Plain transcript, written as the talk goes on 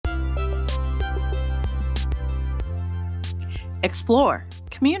Explore,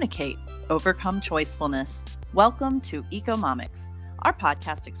 communicate, overcome choicefulness. Welcome to Ecomomics. Our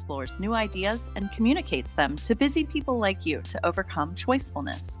podcast explores new ideas and communicates them to busy people like you to overcome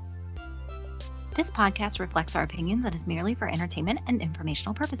choicefulness. This podcast reflects our opinions and is merely for entertainment and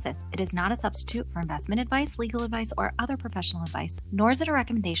informational purposes. It is not a substitute for investment advice, legal advice, or other professional advice, nor is it a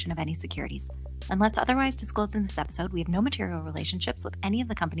recommendation of any securities. Unless otherwise disclosed in this episode, we have no material relationships with any of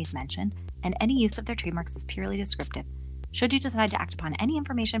the companies mentioned, and any use of their trademarks is purely descriptive. Should you decide to act upon any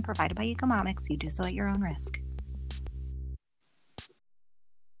information provided by Ecomomics, you do so at your own risk.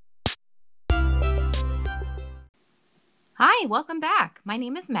 Hi, welcome back. My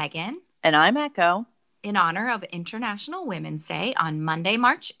name is Megan. And I'm Echo. In honor of International Women's Day on Monday,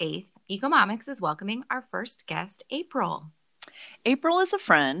 March 8th, Ecomomics is welcoming our first guest, April. April is a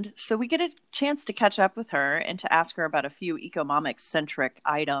friend, so we get a chance to catch up with her and to ask her about a few Ecomomics-centric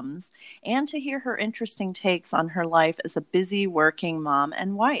items and to hear her interesting takes on her life as a busy working mom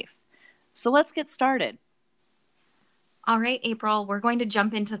and wife. So let's get started. All right, April, we're going to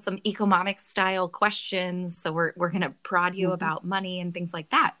jump into some Ecomomics style questions. So we're going to prod you about money and things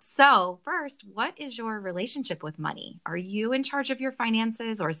like that. So first, what is your relationship with money? Are you in charge of your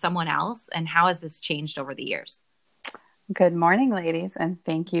finances or someone else? And how has this changed over the years? Good morning, ladies, and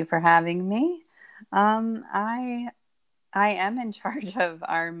thank you for having me. I am in charge of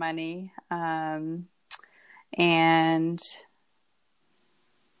our money, and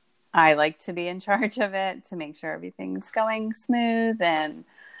I like to be in charge of it to make sure everything's going smooth. And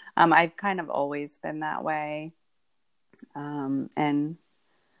I've kind of always been that way, and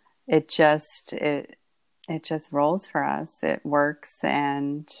it just rolls for us. It works,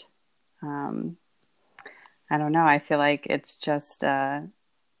 and I don't know. I feel like it's just a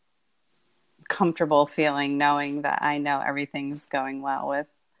comfortable feeling knowing that I know everything's going well with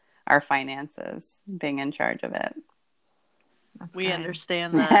our finances, being in charge of it. We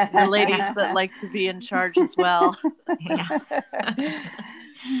understand that. The ladies that like to be in charge as well. Yeah.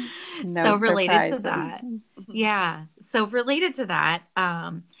 No so related surprises. to that. Yeah. So related to that,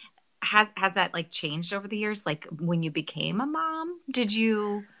 has that like changed over the years? Like when you became a mom, did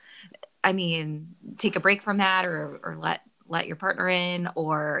you, take a break from that or let your partner in,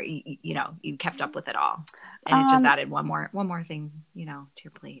 or, you kept up with it all and it just added one more thing, to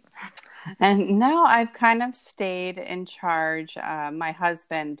your plate? And no, I've kind of stayed in charge. My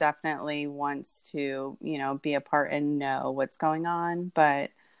husband definitely wants to, be a part and know what's going on,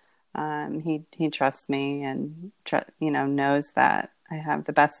 but he trusts me and knows that I have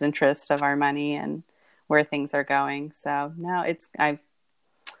the best interest of our money and where things are going. So no, I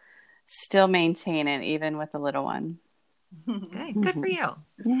still maintain it even with the little one. Good for you.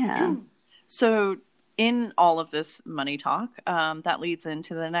 Yeah. So in all of this money talk, that leads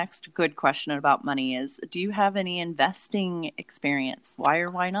into the next good question about money is, do you have any investing experience? Why or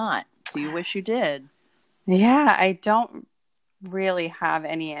why not? Do you wish you did? Yeah, I don't really have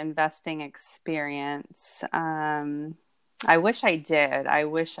any investing experience. I wish I did.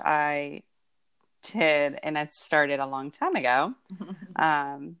 And it started a long time ago.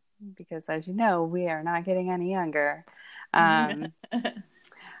 Because as you know, we are not getting any younger.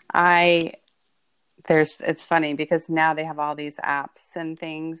 It's funny because now they have all these apps and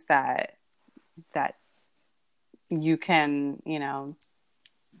things that you can,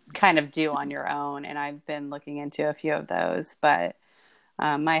 kind of do on your own. And I've been looking into a few of those, but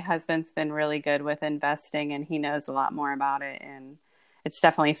my husband's been really good with investing and he knows a lot more about it. And it's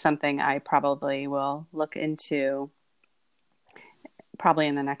definitely something I probably will look into probably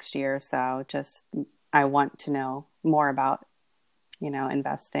in the next year or so. Just, I want to know more about,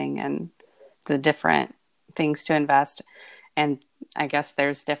 investing and the different things to invest. And I guess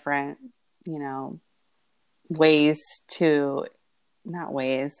there's different,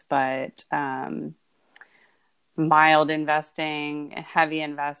 mild investing, heavy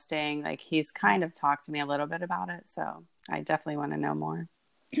investing. Like he's kind of talked to me a little bit about it. So I definitely want to know more.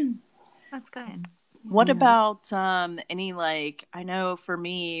 That's good. What about any, I know for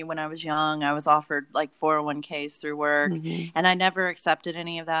me, when I was young, I was offered 401ks through work, and I never accepted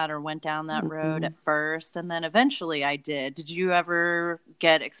any of that or went down that road at first. And then eventually I did. Did you ever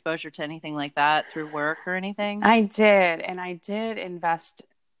get exposure to anything like that through work or anything? I did. And I did invest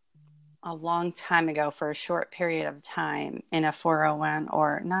a long time ago for a short period of time in a 401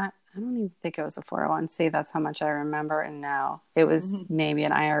 or not. I don't even think it was a 401c. That's how much I remember. And now it was maybe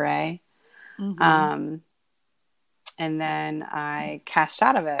an IRA. And then I cashed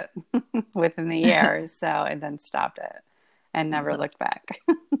out of it within the year. And then stopped it and never looked back.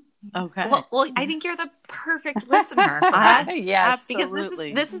 Okay. Well, I think you're the perfect listener for us. Yes, because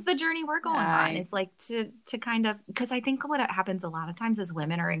this is the journey we're going on. It's like to kind of, because I think what happens a lot of times is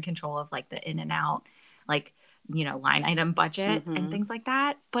women are in control of like the in and out, like, line item budget and things like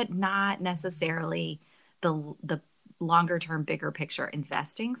that, but not necessarily the longer term, bigger picture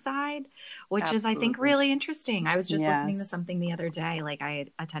investing side, which is, I think, really interesting. I was just listening to something the other day. Like I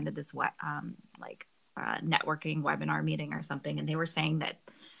had attended this networking webinar meeting or something, and they were saying that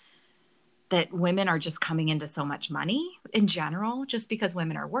women are just coming into so much money in general, just because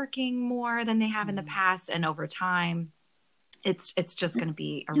women are working more than they have in the past. And over time, it's just going to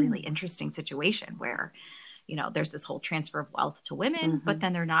be a really interesting situation where, there's this whole transfer of wealth to women, but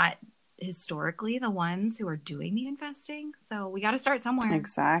then they're not historically the ones who are doing the investing. So we got to start somewhere.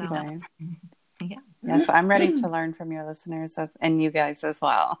 Exactly. So, yeah. Yes, I'm ready to learn from your listeners and you guys as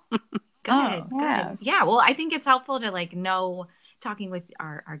well. Good. Yeah. Well, I think it's helpful to know, talking with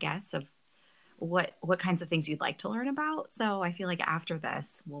our guests, of what kinds of things you'd like to learn about. So I feel like after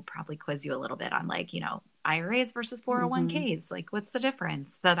this, we'll probably quiz you a little bit on IRAs versus 401ks. Like, what's the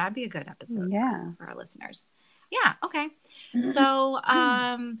difference? So that'd be a good episode for our listeners. Yeah. Okay. So,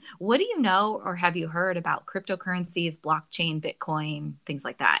 what do you know or have you heard about cryptocurrencies, blockchain, Bitcoin, things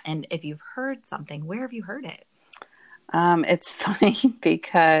like that? And if you've heard something, where have you heard it? It's funny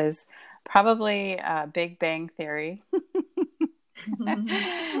because probably Big Bang Theory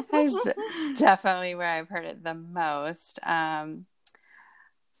is definitely where I've heard it the most. I've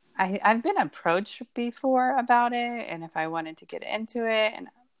been approached before about it, and if I wanted to get into it, and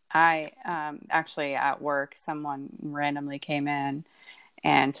I actually at work, someone randomly came in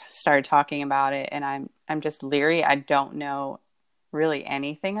and started talking about it, and I'm just leery. I don't know really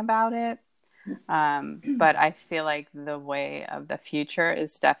anything about it. But I feel like the way of the future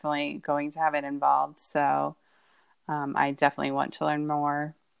is definitely going to have it involved. So I definitely want to learn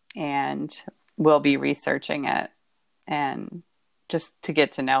more, and will be researching it, and just to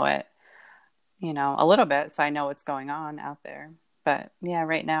get to know it, a little bit, so I know what's going on out there. But yeah,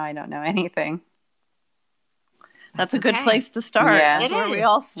 right now I don't know anything. That's a good place to start. Yeah. That's where we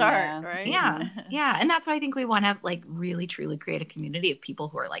all start, right? Yeah. Yeah. And that's why I think we want to really, truly create a community of people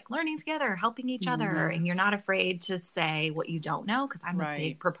who are learning together, helping each other. And you're not afraid to say what you don't know, because I'm a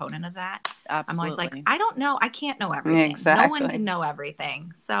big proponent of that. Absolutely. I'm always I don't know. I can't know everything. Exactly. No one can know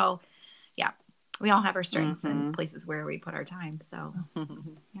everything. So yeah, we all have our strengths and places where we put our time. So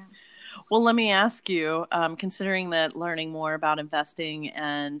yeah. Well, let me ask you, considering that learning more about investing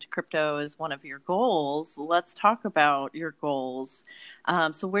and crypto is one of your goals, let's talk about your goals.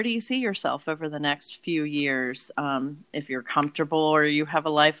 So where do you see yourself over the next few years? If you're comfortable, or you have a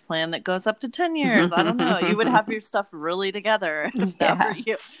life plan that goes up to 10 years, I don't know. You would have your stuff really together if that were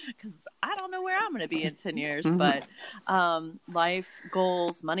you, because I don't know where I'm going to be in 10 years, but life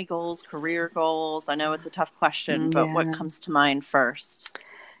goals, money goals, career goals. I know it's a tough question, but what comes to mind first?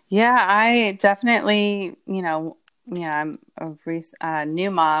 Yeah, I definitely, I'm a new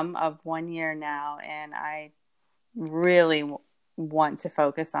mom of 1 year now, and I really want to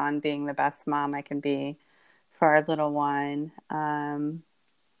focus on being the best mom I can be for our little one.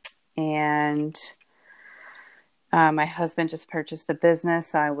 And my husband just purchased a business,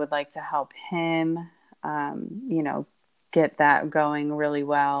 so I would like to help him, get that going really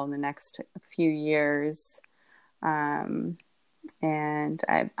well in the next few years. And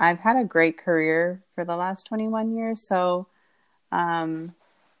I've had a great career for the last 21 years. So, that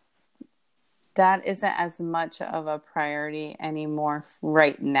isn't as much of a priority anymore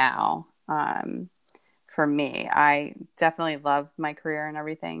right now. For me, I definitely love my career and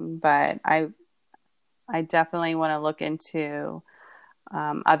everything, but I definitely want to look into,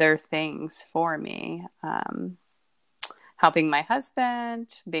 other things for me. Helping my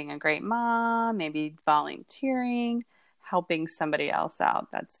husband, being a great mom, maybe volunteering, helping somebody else out.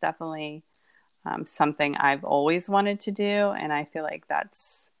 That's definitely something I've always wanted to do. And I feel like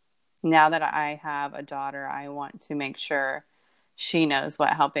now that I have a daughter, I want to make sure she knows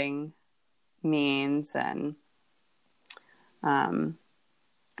what helping means, and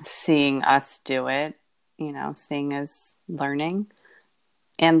seeing us do it, seeing as learning,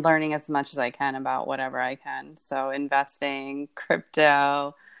 and learning as much as I can about whatever I can. So investing,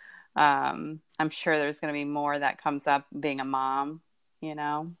 crypto, I'm sure there's going to be more that comes up being a mom,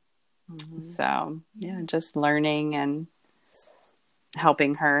 So yeah, just learning and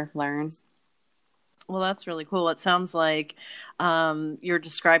helping her learn. Well, that's really cool. It sounds like you're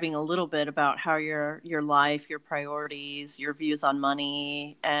describing a little bit about how your life, your priorities, your views on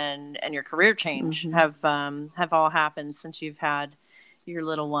money, and your career change have all happened since you've had your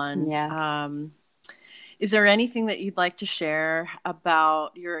little one. Yes. Is there anything that you'd like to share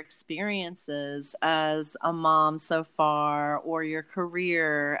about your experiences as a mom so far, or your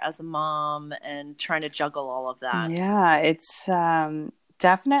career as a mom and trying to juggle all of that? Yeah, it's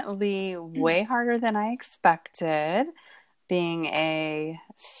definitely way harder than I expected being a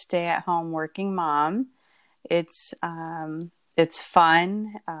stay-at-home working mom. It's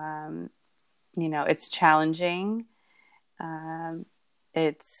fun. It's challenging.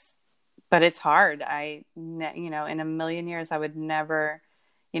 But it's hard. In a million years, I would never,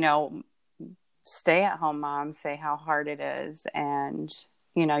 stay-at-home moms say how hard it is. And,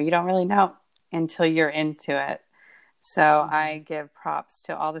 you don't really know until you're into it. So I give props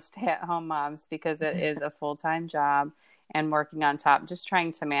to all the stay-at-home moms because it is a full-time job, and working on top, just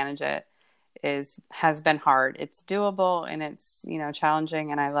trying to manage it has been hard. It's doable, and it's,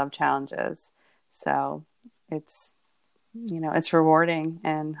 challenging, and I love challenges. So it's rewarding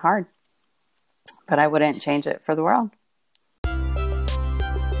and hard, but I wouldn't change it for the world.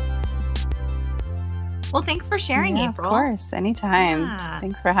 Well, thanks for sharing, April. Of course, anytime. Yeah.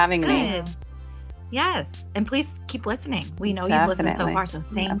 Thanks for having me. Yes, and please keep listening. We know you've listened so far, so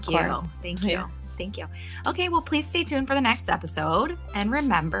thank you. Thank you. Thank you. Okay, well, please stay tuned for the next episode. And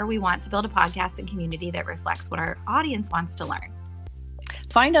remember, we want to build a podcast and community that reflects what our audience wants to learn.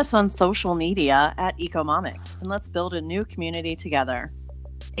 Find us on social media at Ecomomics, and let's build a new community together.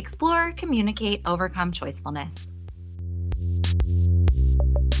 Explore, communicate, overcome choicefulness.